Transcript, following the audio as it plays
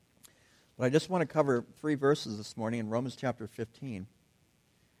But I just want to cover 3 verses this morning in Romans chapter 15.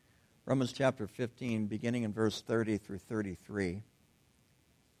 Romans chapter 15, beginning in verse 30 through 33.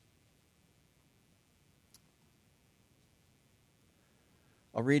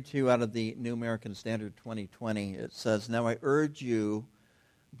 I'll read to you out of the New American Standard 2020. It says, "Now I urge you,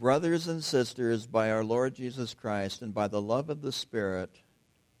 brothers and sisters, by our Lord Jesus Christ and by the love of the Spirit,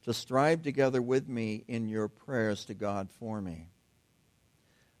 to strive together with me in your prayers to God for me,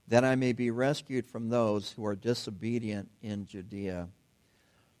 that I may be rescued from those who are disobedient in Judea,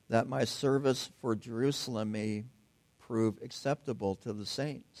 that my service for Jerusalem may prove acceptable to the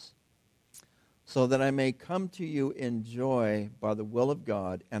saints, so that I may come to you in joy by the will of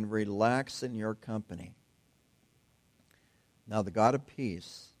God and relax in your company. Now the God of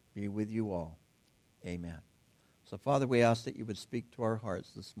peace be with you all. Amen." So, Father, we ask that you would speak to our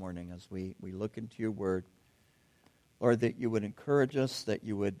hearts this morning as we look into your word. Lord, that you would encourage us, that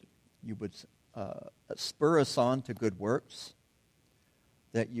you would spur us on to good works,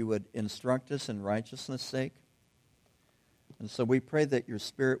 that you would instruct us in righteousness' sake. And so we pray that your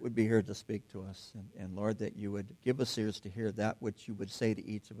Spirit would be here to speak to us. And Lord, that you would give us ears to hear that which you would say to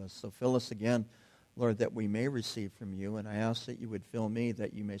each of us. So fill us again, Lord, that we may receive from you. And I ask that you would fill me,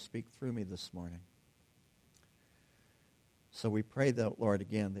 that you may speak through me this morning. So we pray that, Lord,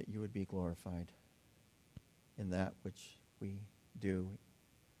 again, that you would be glorified in that which we do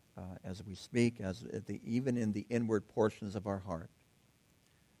as we speak, even in the inward portions of our heart.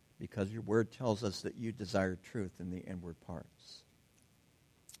 Because your word tells us that you desire truth in the inward parts.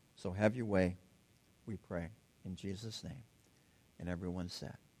 So have your way, we pray, in Jesus' name. And everyone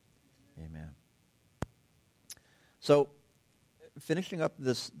said, amen. So, finishing up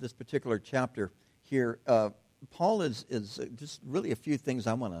this particular chapter here, Paul is just really a few things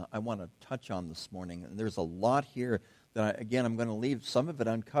I want to touch on this morning. And there's a lot here that, I'm going to leave some of it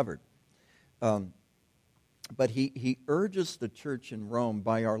uncovered. But he urges the church in Rome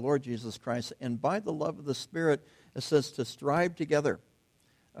by our Lord Jesus Christ and by the love of the Spirit, it says, to strive together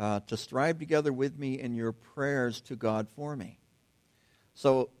with me in your prayers to God for me.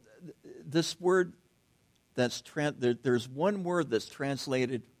 So this word there's one word that's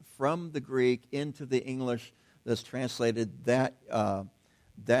translated from the Greek into the English that's translated that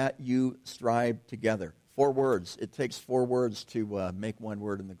you strive together. 4 words. It takes 4 words to make one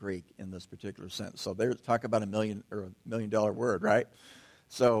word in the Greek in this particular sense. So there's talk about $1 million word, right?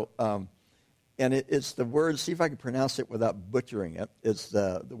 So, and it's the word. See if I can pronounce it without butchering it. It's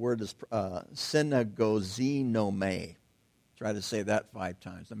the word is synagozinome. Try to say that 5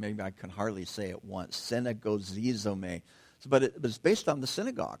 times. Maybe I can hardly say it once. Synagozinome. But it's based on the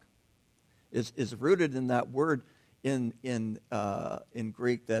synagogue. Is rooted in that word in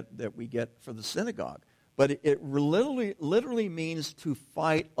Greek that we get for the synagogue. But it literally means to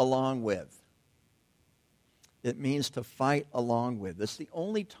fight along with. It means to fight along with. It's the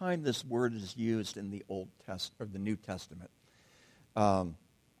only time this word is used in the the New Testament,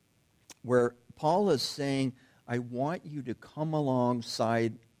 where Paul is saying, "I want you to come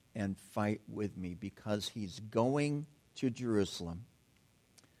alongside and fight with me," because he's going to Jerusalem.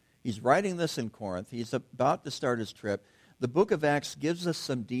 He's writing this in Corinth. He's about to start his trip. The book of Acts gives us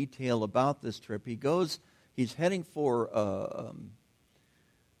some detail about this trip. He's heading for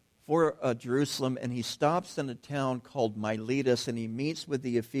Jerusalem, and he stops in a town called Miletus, and he meets with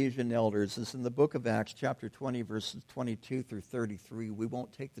the Ephesian elders. It's in the book of Acts, chapter 20, verses 22 through 33. We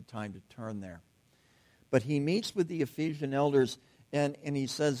won't take the time to turn there. But he meets with the Ephesian elders, and he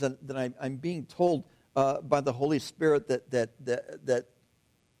says that I'm being told by the Holy Spirit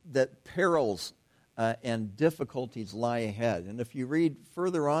that perils and difficulties lie ahead. And if you read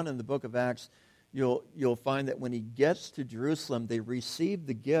further on in the book of Acts, you'll find that when he gets to Jerusalem, they receive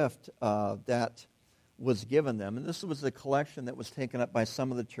the gift that was given them. And this was a collection that was taken up by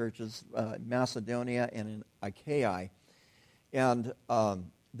some of the churches, Macedonia and in Achaia. And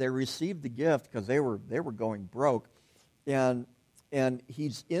they received the gift because they were going broke. And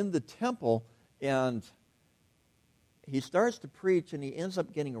he's in the temple, and he starts to preach, and he ends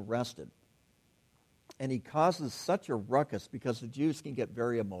up getting arrested. And he causes such a ruckus because the Jews can get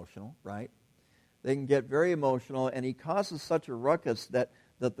very emotional, right? They can get very emotional, and he causes such a ruckus that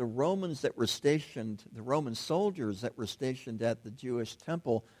the Roman soldiers that were stationed at the Jewish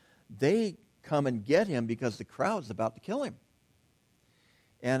temple, they come and get him because the crowd's about to kill him.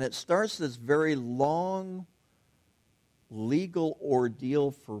 And it starts this very long legal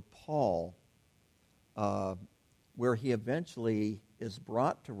ordeal for Paul, where he eventually is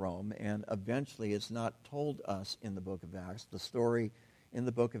brought to Rome, and eventually it's not told us in the book of Acts. The story in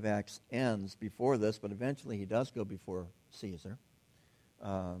the book of Acts ends before this, but eventually he does go before Caesar.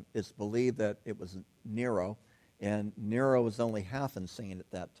 It's believed that it was Nero, and Nero was only half insane at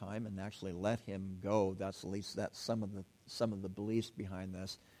that time, and actually let him go. That's some of the beliefs behind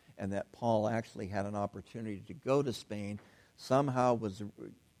this, and that Paul actually had an opportunity to go to Spain. Somehow was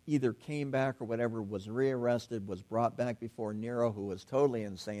either came back or whatever, was rearrested, was brought back before Nero, who was totally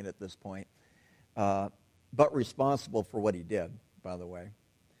insane at this point, but responsible for what he did, by the way.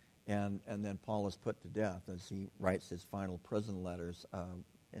 And then Paul is put to death as he writes his final prison letters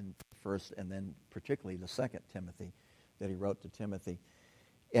in first, and then particularly the second Timothy that he wrote to Timothy.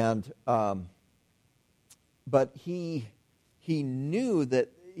 And but he knew that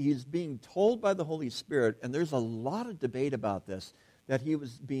he's being told by the Holy Spirit, and there's a lot of debate about this, that he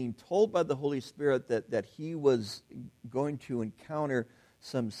was being told by the Holy Spirit that he was going to encounter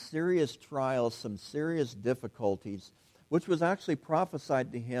some serious trials, some serious difficulties, which was actually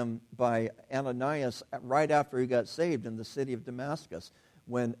prophesied to him by Ananias right after he got saved in the city of Damascus.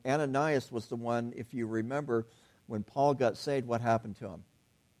 When Ananias was the one, if you remember, when Paul got saved, what happened to him?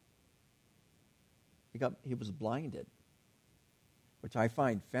 He was blinded, which I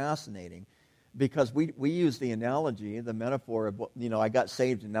find fascinating, because we use the analogy, the metaphor of, I got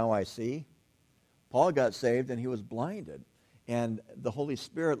saved and now I see. Paul got saved and he was blinded. And the Holy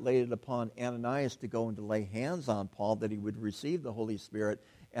Spirit laid it upon Ananias to go and to lay hands on Paul, that he would receive the Holy Spirit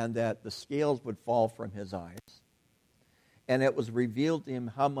and that the scales would fall from his eyes. And it was revealed to him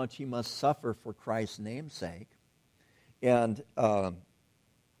how much he must suffer for Christ's name's sake. And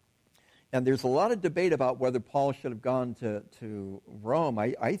there's a lot of debate about whether Paul should have gone to Rome.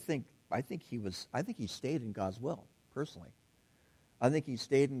 I think he stayed in God's will, personally. I think he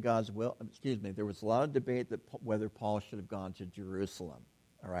stayed in God's will. There was a lot of debate that whether Paul should have gone to Jerusalem.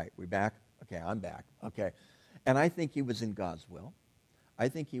 All right, we back? Okay, I'm back. Okay. And I think he was in God's will. I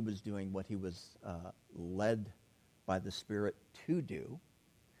think he was doing what he was led by the Spirit to do.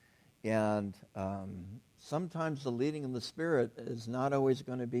 And sometimes the leading of the Spirit is not always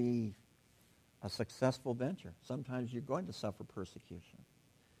going to be a successful venture. Sometimes you're going to suffer persecution.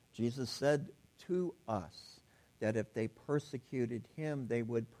 Jesus said to us that if they persecuted him, they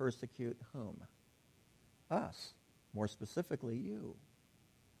would persecute whom? Us. More specifically, you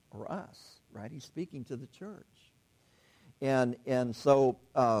or us, right? He's speaking to the church. And so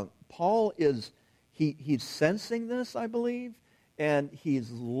Paul is, he's sensing this, I believe, and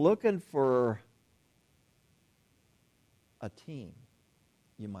he's looking for a team,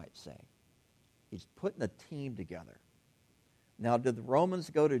 you might say. He's putting a team together. Now, did the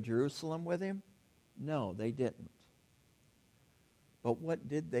Romans go to Jerusalem with him? No, they didn't. But what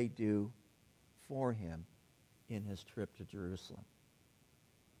did they do for him in his trip to Jerusalem?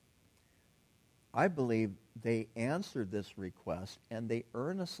 I believe they answered this request, and they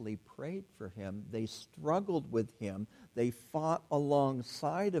earnestly prayed for him. They struggled with him. They fought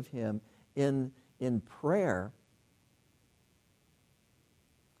alongside of him in prayer.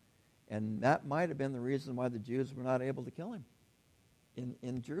 And that might have been the reason why the Jews were not able to kill him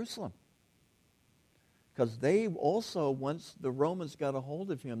in Jerusalem. Because they also, once the Romans got a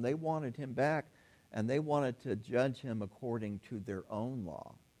hold of him, they wanted him back, and they wanted to judge him according to their own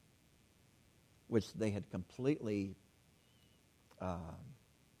law, which they had completely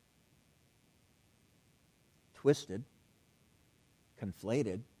twisted,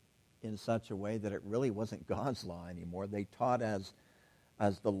 conflated in such a way that it really wasn't God's law anymore. They taught as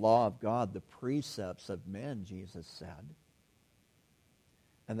the law of God, the precepts of men, Jesus said.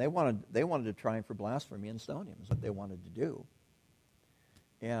 And they wanted to try him for blasphemy and stone him, is what they wanted to do.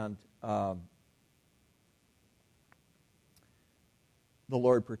 And the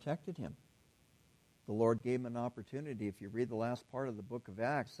Lord protected him. The Lord gave him an opportunity. If you read the last part of the book of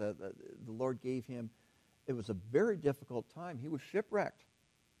Acts, the Lord gave him, it was a very difficult time. He was shipwrecked.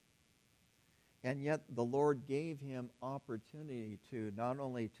 And yet the Lord gave him opportunity to not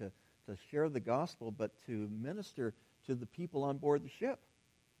only to share the gospel, but to minister to the people on board the ship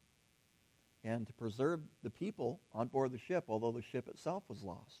and to preserve the people on board the ship, although the ship itself was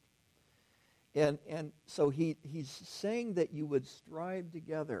lost. And so he's saying that you would strive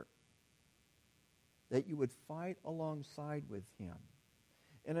together, that you would fight alongside with him.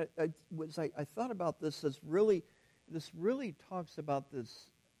 And I thought about this as this really talks about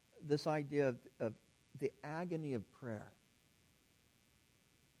this idea of the agony of prayer.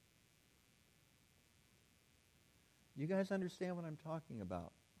 You guys understand what I'm talking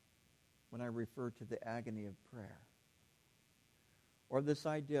about when I refer to the agony of prayer? Or this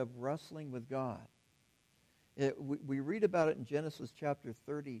idea of wrestling with God. We read about it in Genesis chapter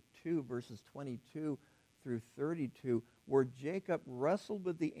 32, verses 22 through 32, where Jacob wrestled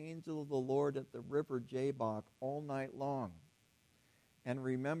with the angel of the Lord at the river Jabbok all night long. And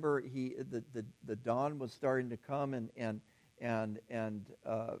remember, the dawn was starting to come, and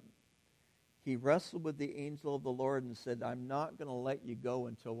he wrestled with the angel of the Lord and said, I'm not going to let you go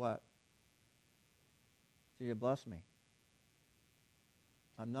until what? Till you bless me.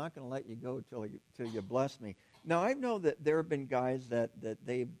 I'm not going to let you go till you bless me. Now, I know that there have been guys that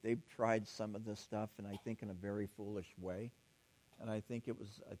they've tried some of this stuff, and I think in a very foolish way. And I think if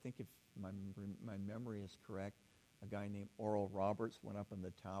my memory is correct, a guy named Oral Roberts went up in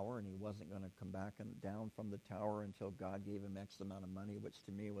the tower, and he wasn't going to come back down from the tower until God gave him X amount of money, which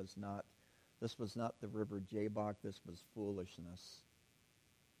to me was not, this was not the River Jabbok, this was foolishness.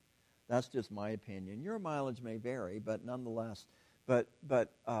 That's just my opinion. Your mileage may vary, but nonetheless, and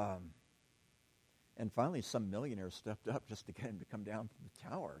finally some millionaire stepped up just to get him to come down from the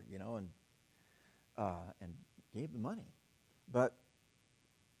tower, and gave the money. But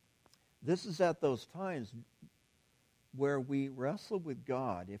this is at those times where we wrestle with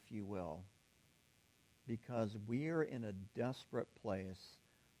God, if you will, because we are in a desperate place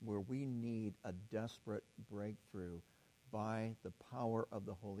where we need a desperate breakthrough by the power of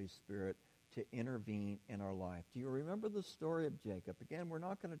the Holy Spirit to intervene in our life. Do you remember the story of Jacob? Again, we're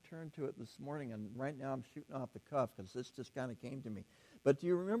not going to turn to it this morning, and right now I'm shooting off the cuff because this just kind of came to me. But do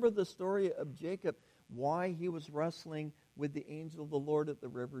you remember the story of Jacob, why he was wrestling with the angel of the Lord at the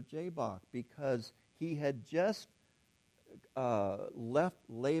river Jabbok? Because he had just left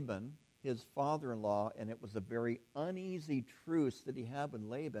Laban, his father-in-law, and it was a very uneasy truce that he had with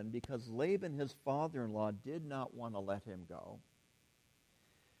Laban because Laban, his father-in-law, did not want to let him go.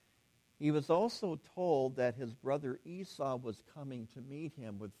 He was also told that his brother Esau was coming to meet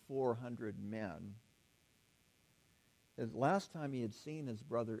him with 400 men. The last time he had seen his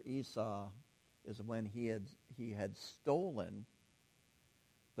brother Esau is when he had stolen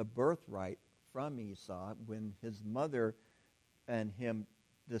the birthright from Esau, when his mother and him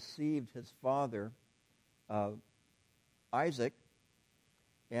deceived his father, Isaac,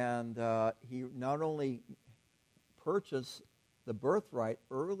 and he not only purchased the birthright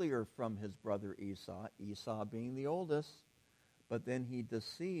earlier from his brother Esau being the oldest, but then he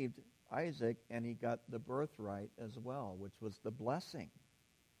deceived Isaac and he got the birthright as well, which was the blessing.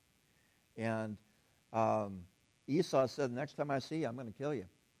 And Esau said, next time I see you, I'm going to kill you.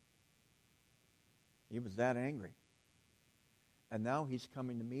 He was that angry. And now he's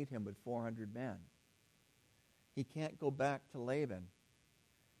coming to meet him with 400 men. He can't go back to Laban.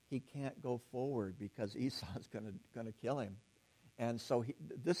 He can't go forward because Esau's going to kill him. And so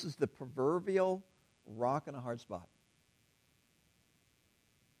this is the proverbial rock in a hard spot.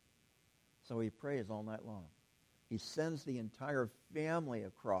 So he prays all night long. He sends the entire family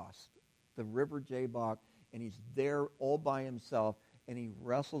across the river Jabbok, and he's there all by himself, and he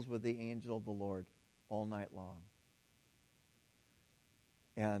wrestles with the angel of the Lord all night long.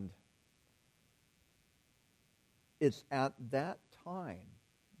 And it's at that time,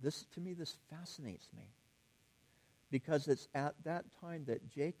 this fascinates me, because it's at that time that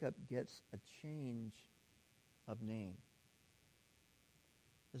Jacob gets a change of name.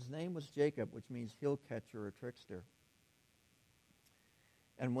 His name was Jacob, which means heel catcher or trickster.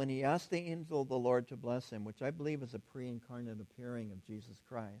 And when he asked the angel of the Lord to bless him, which I believe is a pre-incarnate appearing of Jesus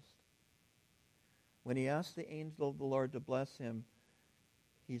Christ, when he asked the angel of the Lord to bless him,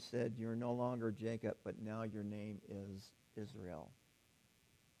 he said, you're no longer Jacob, but now your name is Israel,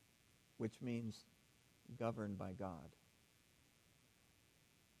 which means governed by God.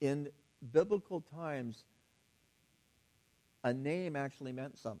 In biblical times, a name actually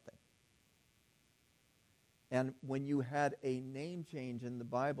meant something. And when you had a name change in the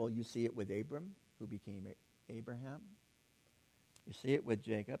Bible, you see it with Abram, who became Abraham. You see it with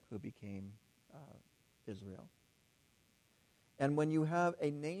Jacob, who became Israel. And when you have a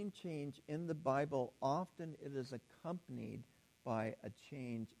name change in the Bible, often it is accompanied by a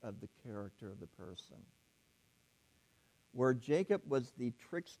change of the character of the person. Where Jacob was the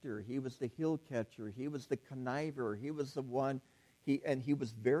trickster, he was the heel catcher, he was the conniver, he was the one, he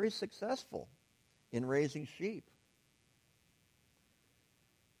was very successful in raising sheep.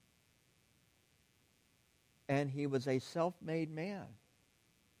 And he was a self-made man.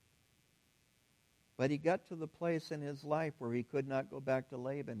 But he got to the place in his life where he could not go back to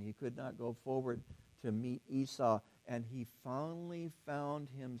Laban. He could not go forward to meet Esau. And he finally found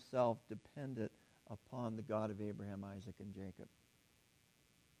himself dependent upon the God of Abraham, Isaac, and Jacob.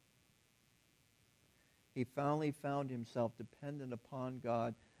 He finally found himself dependent upon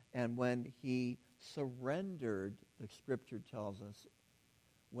God. And when he surrendered, the scripture tells us,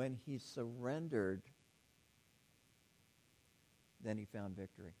 when he surrendered, then he found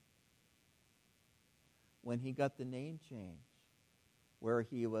victory. When he got the name change, where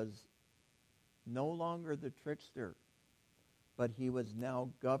he was no longer the trickster, but he was now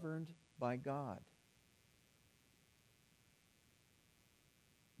governed by God.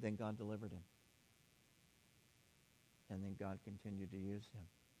 Then God delivered him. And then God continued to use him.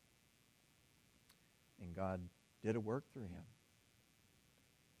 And God did a work through him.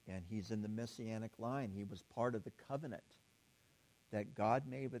 And he's in the Messianic line. He was part of the covenant that God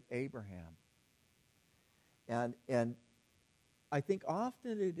made with Abraham. And I think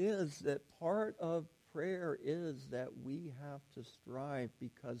often it is that part of prayer is that we have to strive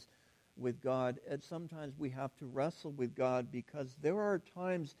because with God, and sometimes we have to wrestle with God because there are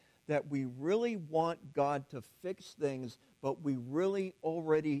times that we really want God to fix things, but we really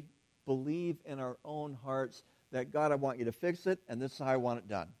already believe in our own hearts that, God, I want you to fix it, and this is how I want it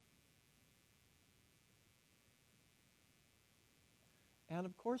done. And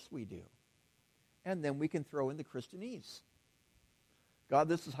of course we do. And then we can throw in the Christianese. God,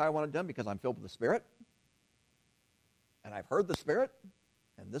 this is how I want it done because I'm filled with the Spirit, and I've heard the Spirit,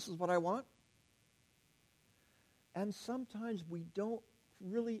 and this is what I want. And sometimes we don't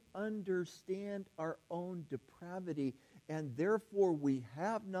really understand our own depravity, and therefore we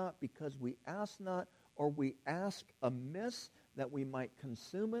have not because we ask not, or we ask amiss that we might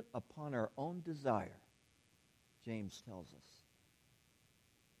consume it upon our own desire, James tells us.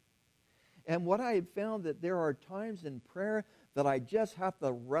 And what I have found that there are times in prayer that I just have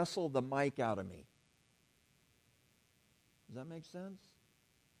to wrestle the mic out of me. Does that make sense?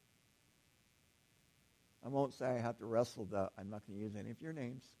 I won't say I have to wrestle I'm not going to use any of your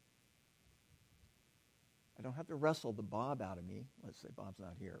names. I don't have to wrestle the Bob out of me. Let's say Bob's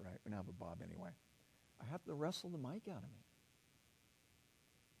not here, right? We don't have a Bob anyway. I have to wrestle the mic out of me.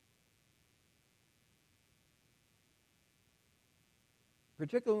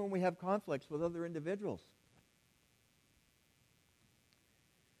 Particularly when we have conflicts with other individuals.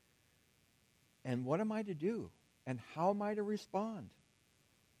 And what am I to do? And how am I to respond?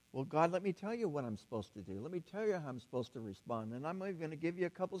 Well, God, let me tell you what I'm supposed to do. Let me tell you how I'm supposed to respond. And I'm even going to give you a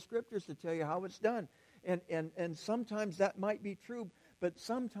couple scriptures to tell you how it's done. And sometimes that might be true, but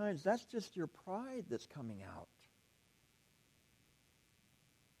sometimes that's just your pride that's coming out.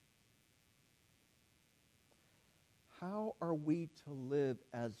 How are we to live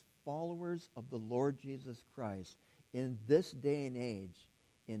as followers of the Lord Jesus Christ in this day and age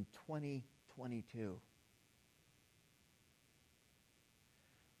in 2022?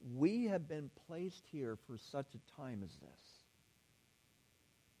 We have been placed here for such a time as this.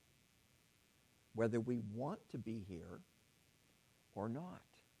 Whether we want to be here or not.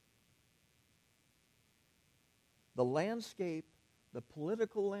 The landscape, the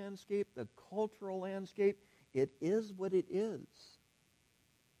political landscape, the cultural landscape, it is what it is.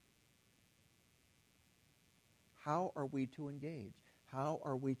 How are we to engage? How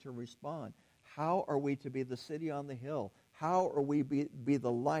are we to respond? How are we to be the city on the hill? How are we be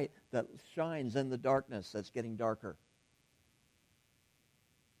the light that shines in the darkness that's getting darker?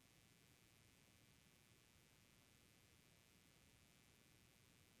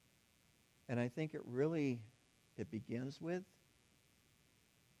 And I think it begins with,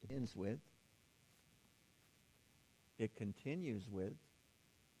 it ends with, it continues with,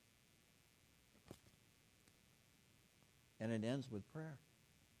 and it ends with prayer.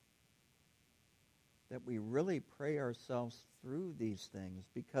 That we really pray ourselves through these things,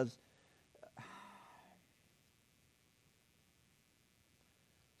 because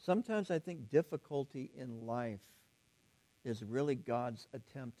sometimes I think difficulty in life is really God's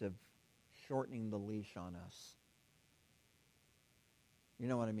attempt of shortening the leash on us. You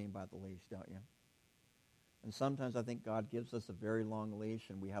know what I mean by the leash, don't you? And sometimes I think God gives us a very long leash,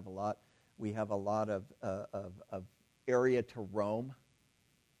 and we have a lot of area to roam.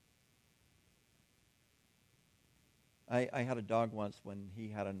 I had a dog once when he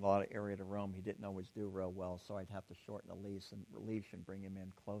had a lot of area to roam. He didn't always do real well, so I'd have to shorten the leash and bring him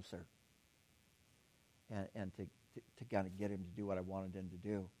in closer, and to kind of get him to do what I wanted him to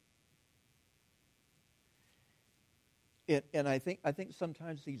do. And I think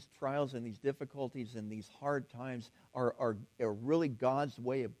sometimes these trials and these difficulties and these hard times are really God's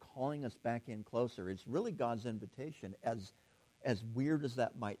way of calling us back in closer. It's really God's invitation, as weird as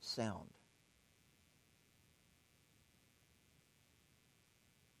that might sound.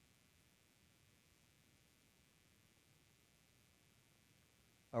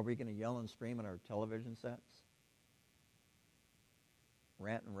 Are we going to yell and scream at our television sets?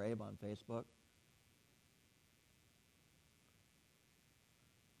 Rant and rave on Facebook?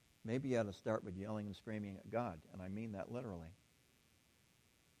 Maybe you ought to start with yelling and screaming at God, and I mean that literally.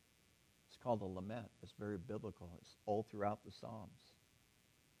 It's called a lament. It's very biblical. It's all throughout the Psalms.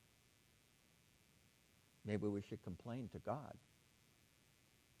 maybe we should complain to God.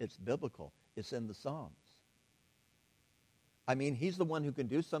 It's biblical. It's in the Psalms. I mean, he's the one who can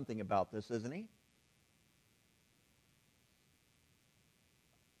do something about this, isn't he?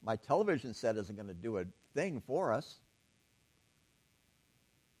 My television set isn't going to do a thing for us.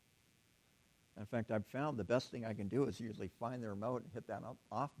 In fact, I've found the best thing I can do is usually find the remote and hit that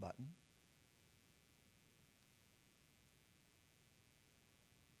off button.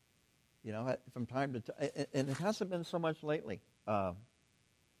 You know, from time to time, and it hasn't been so much lately.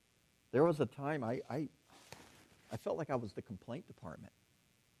 There was a time I felt like I was the complaint department.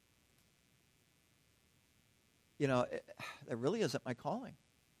 You know, that really isn't my calling.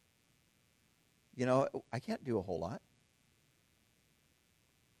 You know, I can't do a whole lot.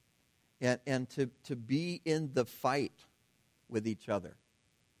 And to be in the fight with each other.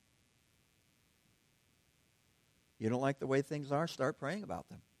 You don't like the way things are? Start praying about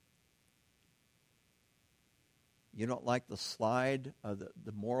them. You don't like the slide of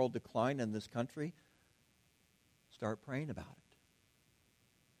the moral decline in this country? Start praying about it.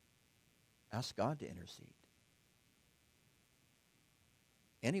 Ask God to intercede.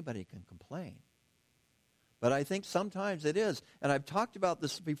 Anybody can complain. But I think sometimes it is, and I've talked about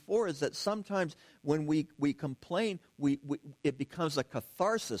this before, is that sometimes when we complain, it becomes a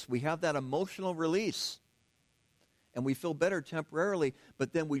catharsis. We have that emotional release. And we feel better temporarily,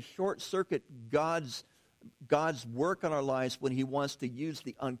 but then we short-circuit God's work in our lives when he wants to use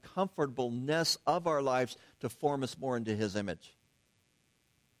the uncomfortableness of our lives to form us more into his image.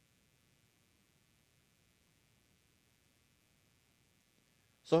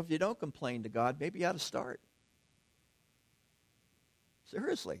 So if you don't complain to God, maybe you ought to start.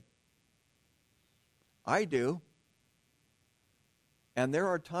 Seriously. I do. And there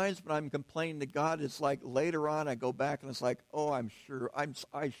are times when I'm complaining to God, it's like later on I go back and it's like, oh, I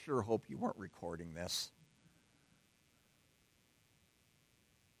sure hope you weren't recording this.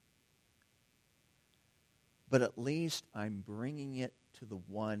 But at least I'm bringing it to the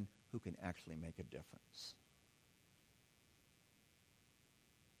one who can actually make a difference.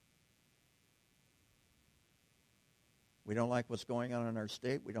 We don't like what's going on in our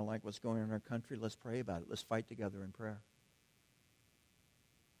state. We don't like what's going on in our country. Let's pray about it. Let's fight together in prayer.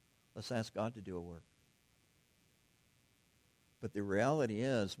 Let's ask God to do a work. But the reality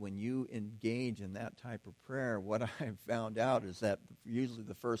is, when you engage in that type of prayer, what I've found out is that usually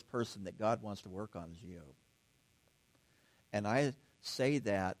the first person that God wants to work on is you. And I say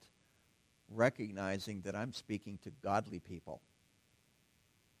that recognizing that I'm speaking to godly people,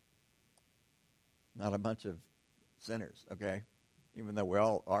 not a bunch of sinners, okay? Even though we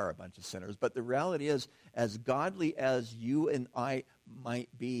all are a bunch of sinners. But the reality is, as godly as you and I might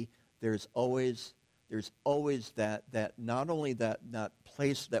be, there's always that not only that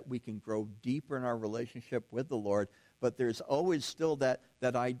place that we can grow deeper in our relationship with the Lord, but there's always still that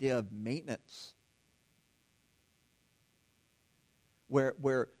idea of maintenance. Where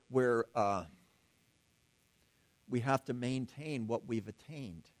we have to maintain what we've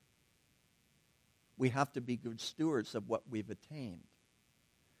attained. We have to be good stewards of what we've attained,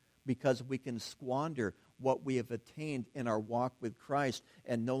 because we can squander what we have attained in our walk with Christ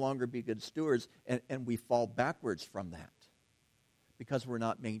and no longer be good stewards, and we fall backwards from that because we're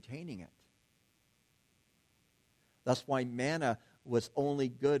not maintaining it. That's why manna was only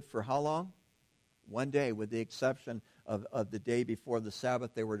good for how long? One day, with the exception of the day before the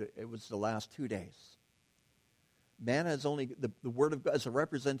Sabbath. It was the last 2 days. Manna is only, the Word of God is a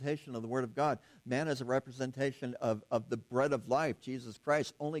representation of the Word of God. Manna is a representation of the bread of life, Jesus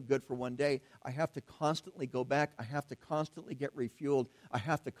Christ, only good for 1 day. I have to constantly go back. I have to constantly get refueled. I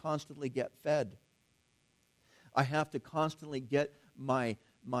have to constantly get fed. I have to constantly get my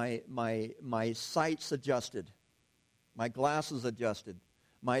sights adjusted, my glasses adjusted,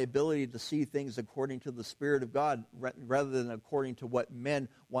 my ability to see things according to the Spirit of God rather than according to what men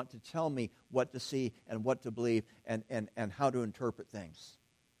want to tell me what to see and what to believe and how to interpret things.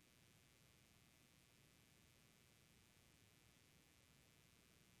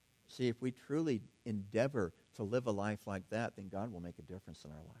 See, if we truly endeavor to live a life like that, then God will make a difference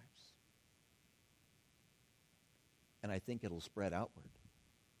in our lives. And I think it'll spread outward.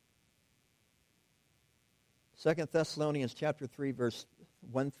 2 Thessalonians chapter 3, verse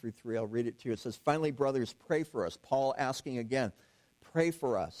 1 through 3, I'll read it to you. It says, "Finally, brothers, pray for us." Paul asking again, pray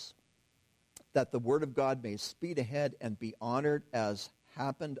for us, that the word of God may speed ahead and be honored as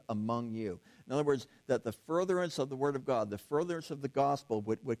happened among you. In other words, that the furtherance of the word of God, the furtherance of the gospel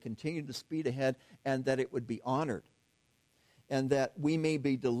would continue to speed ahead, and that it would be honored. And that we may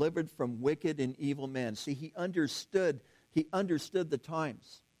be delivered from wicked and evil men. See, he understood the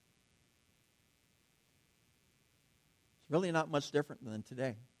times. Really not much different than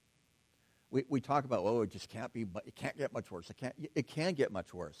today. We talk about, oh, it just can't be, it can't get much worse. It can get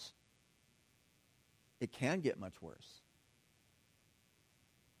much worse. It can get much worse.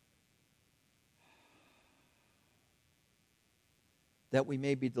 That we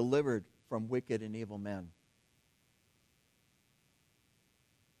may be delivered from wicked and evil men.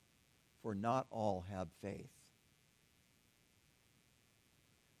 For not all have faith.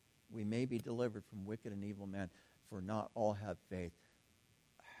 We may be delivered from wicked and evil men, for not all have faith.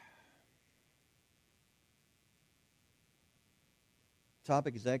 Top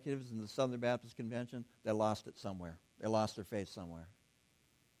executives in the Southern Baptist Convention, they lost it somewhere. They lost their faith somewhere.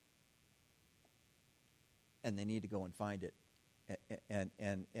 And they need to go and find it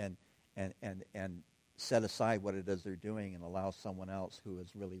and set aside what it is they're doing and allow someone else who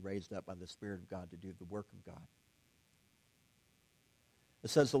is really raised up by the Spirit of God to do the work of God.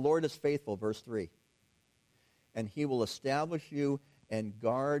 It says, the Lord is faithful, verse 3, and he will establish you and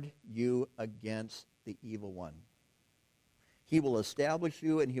guard you against the evil one. He will establish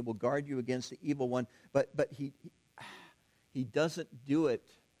you and he will guard you against the evil one, but he doesn't do it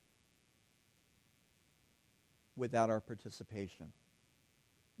without our participation.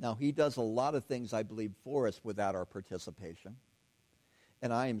 Now, he does a lot of things, I believe, for us without our participation.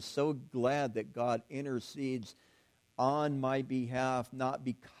 And I am so glad that God intercedes on my behalf, not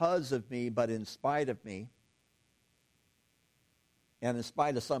because of me, but in spite of me. And in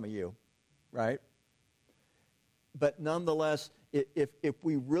spite of some of you, right? But nonetheless, if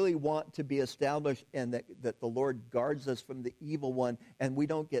we really want to be established and that the Lord guards us from the evil one and we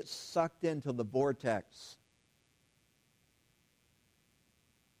don't get sucked into the vortex,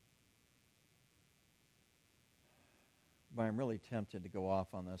 but I'm really tempted to go off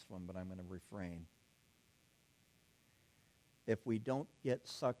on this one, but I'm going to refrain. If we don't get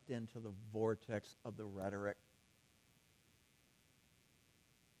sucked into the vortex of the rhetoric,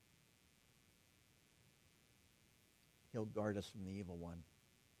 he'll guard us from the evil one.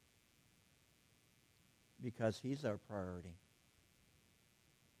 Because he's our priority.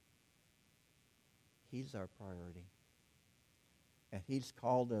 He's our priority. And he's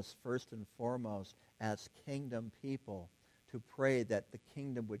called us first and foremost as kingdom people to pray that the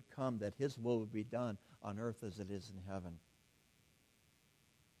kingdom would come, that his will would be done on earth as it is in heaven.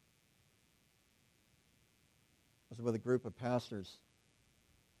 I was with a group of pastors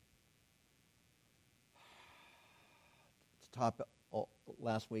to top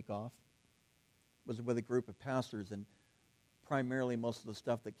last week off. Was with a group of pastors, and primarily most of the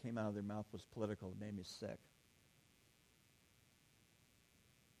stuff that came out of their mouth was political. It made me sick.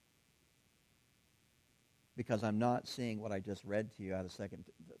 Because I'm not seeing what I just read to you out of 2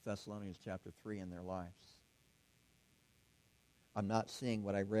 Thessalonians chapter 3 in their lives. I'm not seeing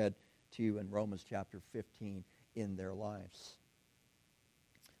what I read to you in Romans chapter 15 in their lives.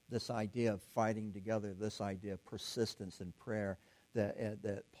 This idea of fighting together, this idea of persistence in prayer,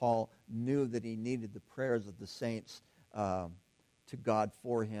 that Paul knew that he needed the prayers of the saints to God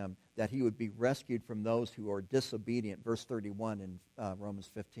for him, that he would be rescued from those who are disobedient. Verse 31 in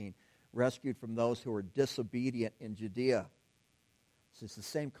Romans 15. Rescued from those who are disobedient in Judea. So it's the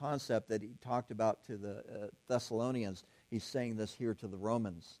same concept that he talked about to the Thessalonians. He's saying this here to the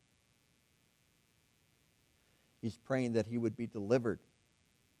Romans. He's praying that he would be delivered.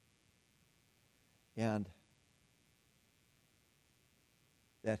 And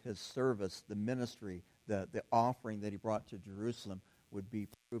that his service, the ministry, the offering that he brought to Jerusalem would be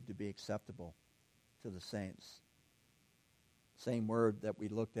proved to be acceptable to the saints. Same word that we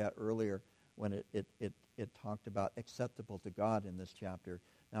looked at earlier when it talked about acceptable to God in this chapter.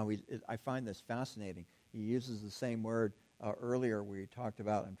 Now, I find this fascinating. He uses the same word earlier where he talked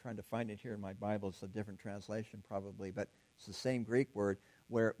about, I'm trying to find it here in my Bible, it's a different translation probably, but it's the same Greek word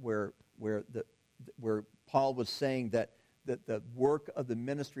where Paul was saying that the work of the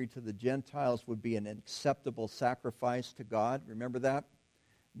ministry to the Gentiles would be an acceptable sacrifice to God. Remember that?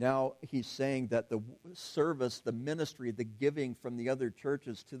 Now he's saying that the service, the ministry, the giving from the other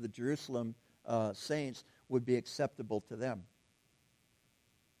churches to the Jerusalem saints would be acceptable to them.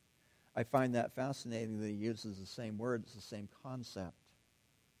 I find that fascinating that he uses the same word, it's the same concept.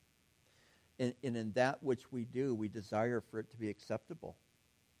 And in that which we do, we desire for it to be acceptable.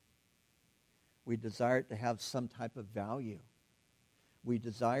 We desire it to have some type of value. We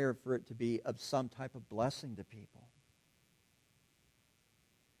desire for it to be of some type of blessing to people.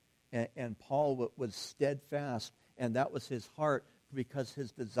 And Paul was steadfast, and that was his heart, because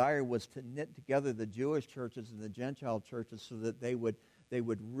his desire was to knit together the Jewish churches and the Gentile churches so that they would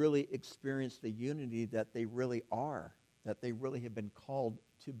really experience the unity that they really are, that they really have been called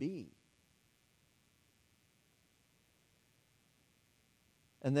to be.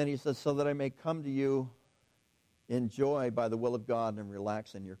 And then he says, so that I may come to you in joy by the will of God and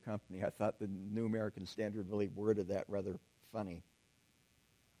relax in your company. I thought the New American Standard really worded that rather funny.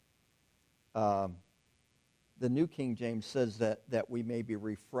 The New King James says that we may be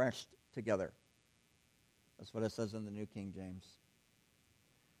refreshed together. That's what it says in the New King James.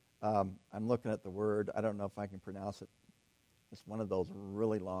 I'm looking at the word. I don't know if I can pronounce it. It's one of those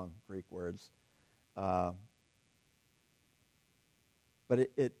really long Greek words. But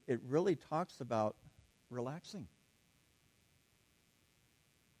it really talks about relaxing.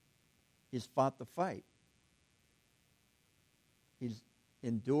 He's fought the fight. He's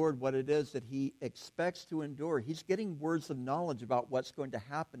endured what it is that he expects to endure. He's getting words of knowledge about what's going to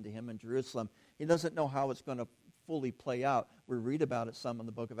happen to him in Jerusalem. He doesn't know how it's going to fully play out. We read about it some in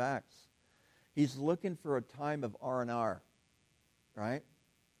the book of Acts. He's looking for a time of R&R, right?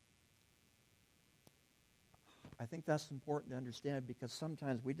 I think that's important to understand because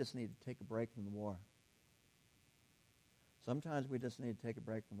sometimes we just need to take a break from the war. Sometimes we just need to take a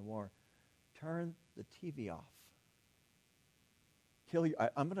break from the war. Turn the TV off.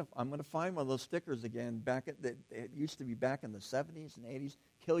 I'm gonna find one of those stickers again. It used to be back in the 70s and 80s.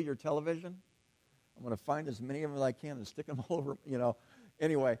 Kill your television. I'm gonna find as many of them as I can and stick them all over.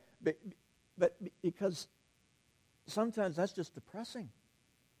 Anyway, but because sometimes that's just depressing,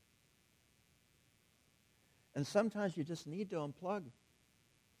 and sometimes you just need to unplug.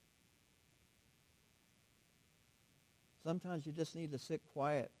 Sometimes you just need to sit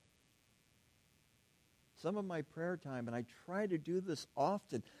quiet. Some of my prayer time, and I try to do this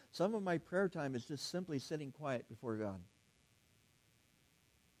often, some of my prayer time is just simply sitting quiet before God.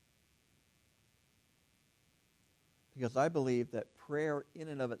 Because I believe that prayer in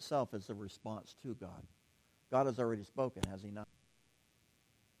and of itself is a response to God. God has already spoken, has he not?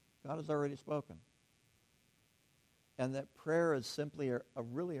 God has already spoken. And that prayer is simply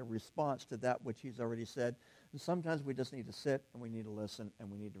really a response to that which he's already said. And sometimes we just need to sit and we need to listen and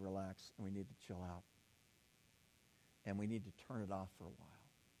we need to relax and we need to chill out. And we need to turn it off for a while.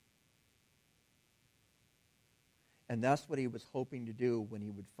 And that's what he was hoping to do when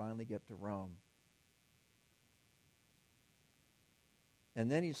he would finally get to Rome. And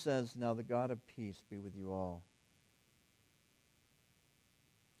then he says, now the God of peace be with you all.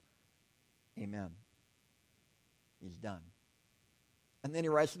 Amen. He's done. And then he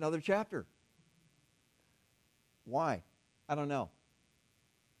writes another chapter. Why? I don't know.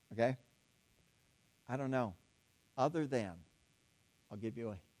 Okay? I don't know. Other than, I'll give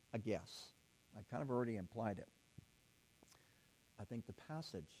you a guess. I kind of already implied it. I think the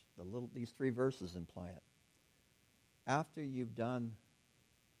passage, these 3 verses imply it. After you've done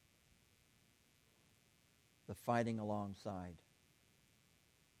the fighting alongside,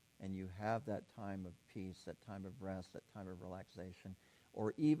 and you have that time of peace, that time of rest, that time of relaxation,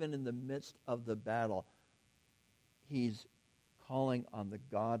 or even in the midst of the battle, he's calling on the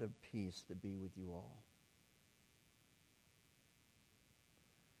God of peace to be with you all.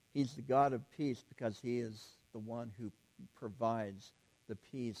 He's the God of peace because he is the one who provides the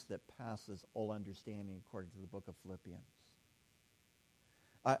peace that passes all understanding, according to the book of Philippians.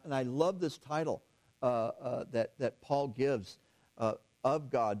 And I love this title that Paul gives of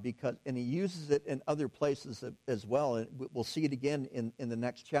God, and he uses it in other places as well. And we'll see it again in the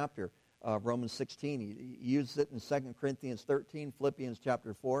next chapter, Romans 16. He uses it in 2 Corinthians 13, Philippians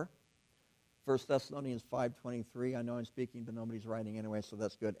chapter 4. 1 Thessalonians 5:23, I know I'm speaking, but nobody's writing anyway, so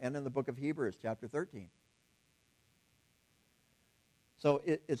that's good. And in the book of Hebrews, chapter 13. So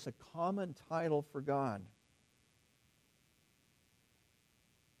it's a common title for God.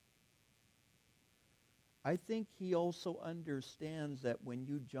 I think he also understands that when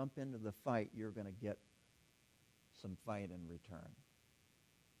you jump into the fight, you're going to get some fight in return.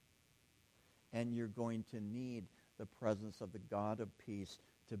 And you're going to need the presence of the God of peace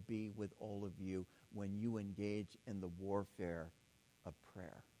to be with all of you when you engage in the warfare of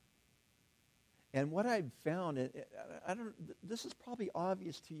prayer. And what I've found, this is probably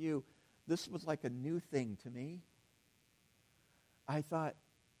obvious to you, this was like a new thing to me. I thought,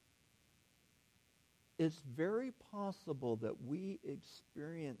 it's very possible that we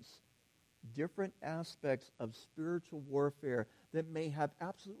experience different aspects of spiritual warfare that may have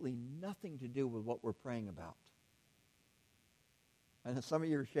absolutely nothing to do with what we're praying about. And some of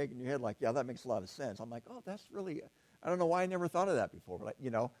you are shaking your head like, yeah, that makes a lot of sense. I'm like, oh, that's really, I don't know why I never thought of that before.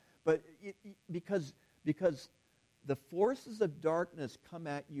 But because the forces of darkness come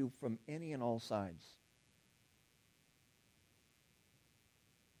at you from any and all sides.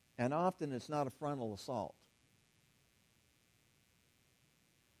 And often it's not a frontal assault.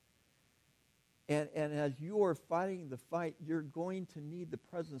 And as you are fighting the fight, you're going to need the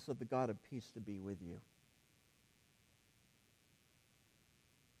presence of the God of peace to be with you.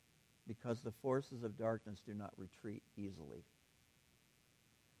 Because the forces of darkness do not retreat easily,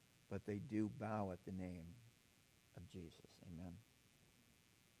 but they do bow at the name of Jesus. Amen.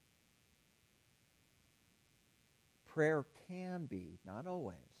 Prayer can be, not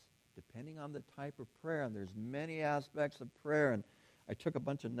always, depending on the type of prayer, and there's many aspects of prayer, and I took a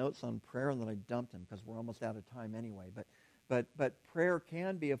bunch of notes on prayer and then I dumped them because we're almost out of time anyway, but prayer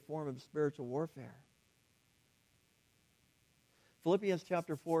can be a form of spiritual warfare. Philippians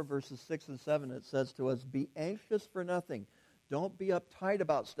chapter 4, verses 6 and 7, it says to us, be anxious for nothing. Don't be uptight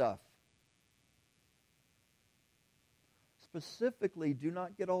about stuff. Specifically, do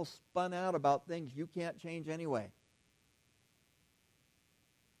not get all spun out about things you can't change anyway.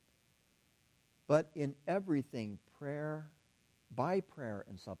 But in everything, by prayer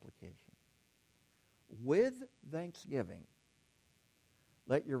and supplication, with thanksgiving,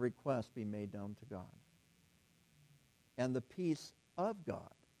 let your requests be made known to God. And the peace of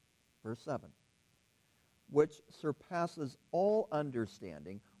God, verse 7, which surpasses all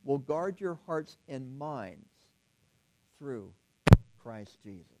understanding, will guard your hearts and minds through Christ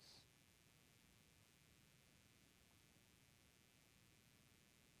Jesus.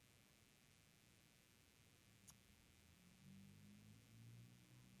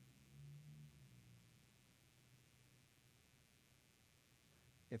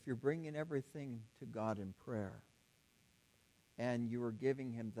 If you're bringing everything to God in prayer and you are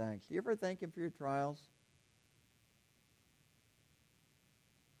giving him thanks, do you ever thank him for your trials?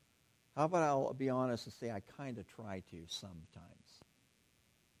 How about I'll be honest and say I kind of try to sometimes.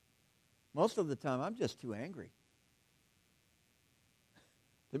 Most of the time I'm just too angry.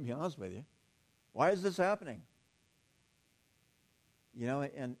 To be honest with you. Why is this happening? You know,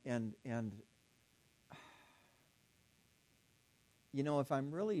 and you know, if I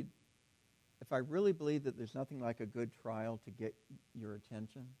really believe that there's nothing like a good trial to get your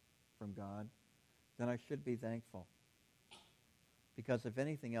attention from God, then I should be thankful. Because if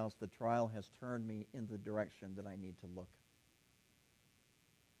anything else, the trial has turned me in the direction that I need to look.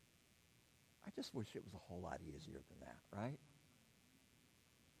 I just wish it was a whole lot easier than that, right?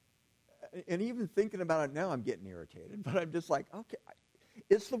 And even thinking about it now, I'm getting irritated. But I'm just like, okay,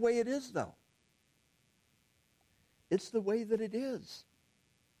 it's the way it is, though. It's the way that it is.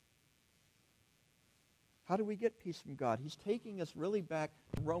 How do we get peace from God? He's taking us really back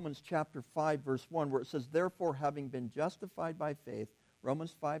to Romans chapter 5, verse 1, where it says, therefore, having been justified by faith,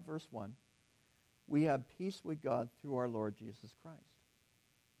 Romans 5, verse 1, we have peace with God through our Lord Jesus Christ.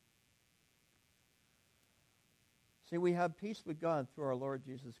 See, we have peace with God through our Lord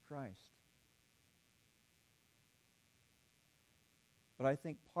Jesus Christ. But I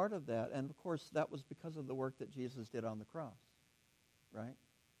think part of that, and of course that was because of the work that Jesus did on the cross, right?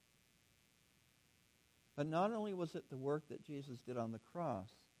 But not only was it the work that Jesus did on the cross,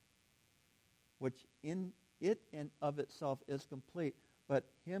 which in it and of itself is complete, but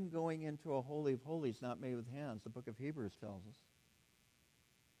him going into a holy of holies not made with hands, the book of Hebrews tells us,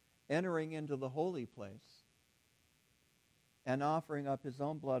 entering into the holy place and offering up his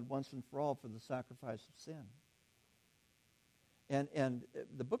own blood once and for all for the sacrifice of sin. And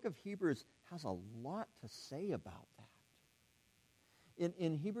the book of Hebrews has a lot to say about that.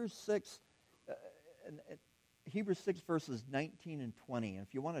 In Hebrews 6, Hebrews 6 verses 19 and 20, and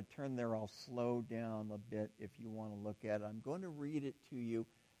if you want to turn there, I'll slow down a bit if you want to look at it. I'm going to read it to you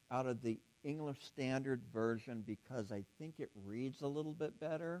out of the English Standard Version because I think it reads a little bit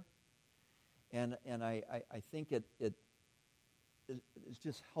better. And I think it's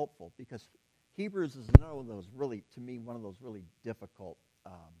just helpful because Hebrews is one of those really, to me, one of those really difficult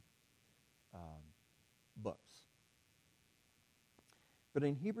books. But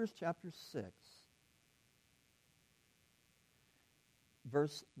in Hebrews chapter 6,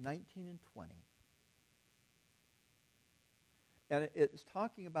 verse 19 and 20, and it's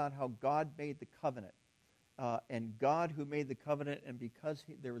talking about how God made the covenant. And God who made the covenant, and because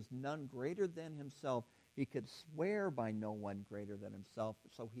there was none greater than himself, he could swear by no one greater than himself,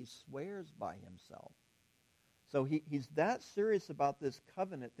 so he swears by himself. So he's that serious about this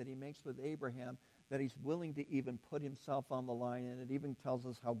covenant that he makes with Abraham that he's willing to even put himself on the line, and it even tells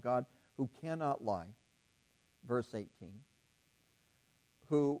us how God, who cannot lie, verse 18,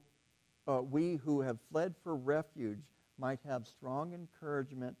 we who have fled for refuge might have strong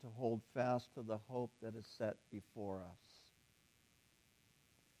encouragement to hold fast to the hope that is set before us.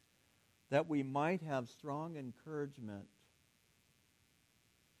 That we might have strong encouragement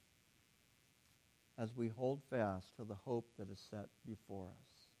as we hold fast to the hope that is set before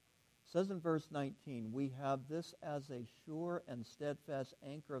us. says in verse 19, we have this as a sure and steadfast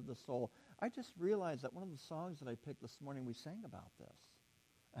anchor of the soul. I just realized that one of the songs that I picked this morning, we sang about this.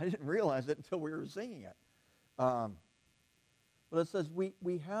 I didn't realize it until we were singing it. But it says,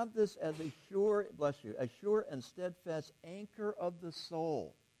 we have this as a sure, bless you, a sure and steadfast anchor of the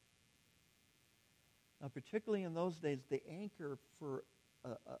soul. Now, particularly in those days, the anchor for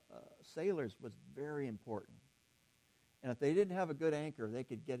sailors was very important. And if they didn't have a good anchor, they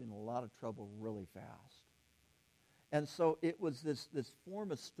could get in a lot of trouble really fast. And so it was this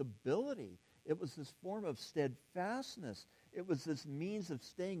form of stability. It was this form of steadfastness. It was this means of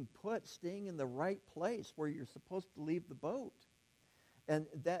staying put, staying in the right place where you're supposed to leave the boat. And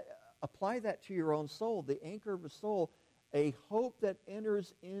that apply that to your own soul, the anchor of a soul, a hope that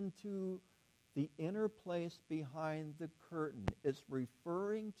enters into the inner place behind the curtain. It's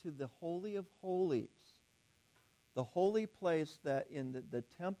referring to the Holy of Holies. The holy place that in the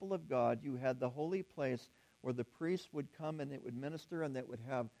temple of God, you had the holy place where the priest would come and it would minister, and that would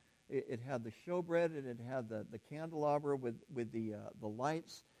have, it had the showbread, and it had the candelabra with the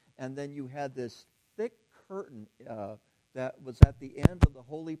lights, and then you had this thick curtain that was at the end of the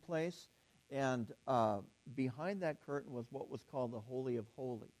holy place, and behind that curtain was what was called the Holy of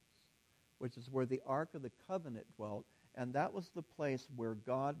Holies, which is where the Ark of the Covenant dwelt, and that was the place where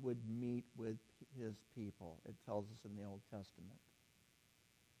God would meet with his people, it tells us in the Old Testament.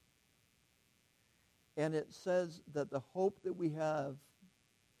 And it says that the hope that we have,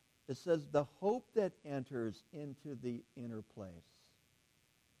 it says the hope that enters into the inner place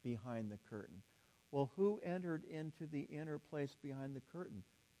behind the curtain. Well, who entered into the inner place behind the curtain?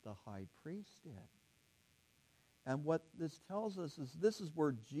 The high priest did. And what this tells us is this is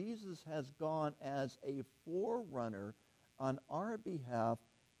where Jesus has gone as a forerunner on our behalf,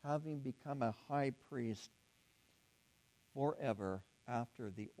 having become a high priest forever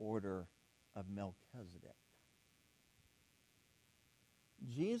after the order of Melchizedek.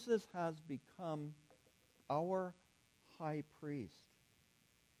 Jesus has become our high priest.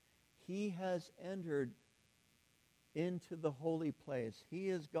 He has entered into the holy place. He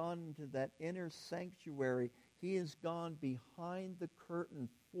has gone into that inner sanctuary. He has gone behind the curtain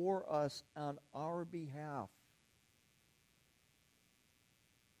for us on our behalf.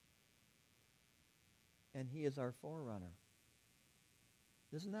 And he is our forerunner.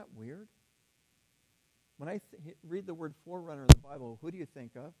 Isn't that weird? When I read the word forerunner in the Bible, who do you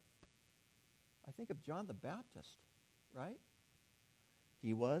think of? I think of John the Baptist, right?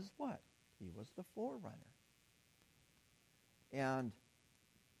 He was what? He was the forerunner. And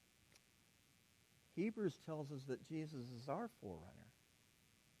Hebrews tells us that Jesus is our forerunner.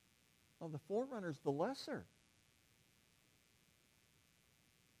 Well, the forerunner is the lesser.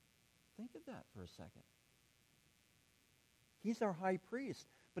 Think of that for a second. He's our high priest,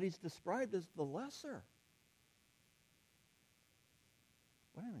 but he's described as the lesser.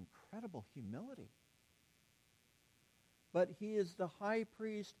 What an incredible humility. But he is the high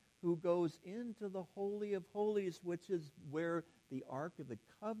priest who goes into the Holy of Holies, which is where the Ark of the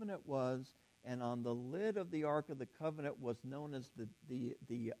Covenant was, and on the lid of the Ark of the Covenant was known as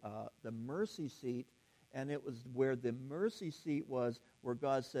the mercy seat, and it was where the mercy seat was, where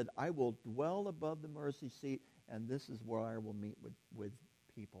God said, I will dwell above the mercy seat, and this is where I will meet with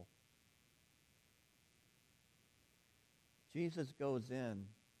people. Jesus goes in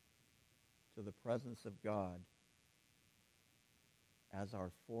to the presence of God as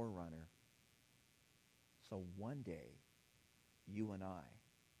our forerunner. So one day, you and I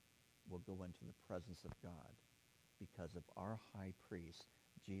will go into the presence of God because of our high priest,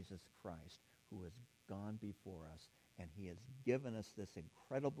 Jesus Christ, who has gone before us, and he has given us this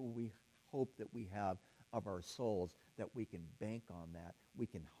incredible hope that we have of our souls, that we can bank on that, we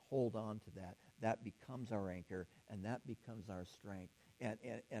can hold on to that. That becomes our anchor, and that becomes our strength.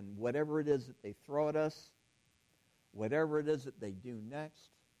 And whatever it is that they throw at us, whatever it is that they do next,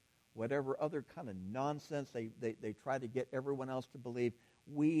 whatever other kind of nonsense they try to get everyone else to believe,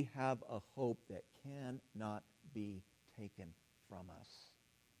 we have a hope that cannot be taken from us.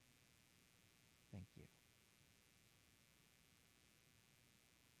 Thank you.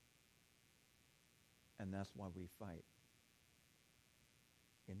 And that's why we fight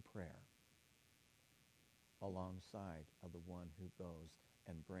in prayer alongside of the one who goes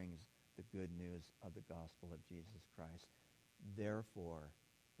and brings the good news of the gospel of Jesus Christ. Therefore,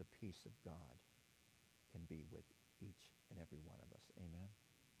 the peace of God can be with each and every one of us. Amen.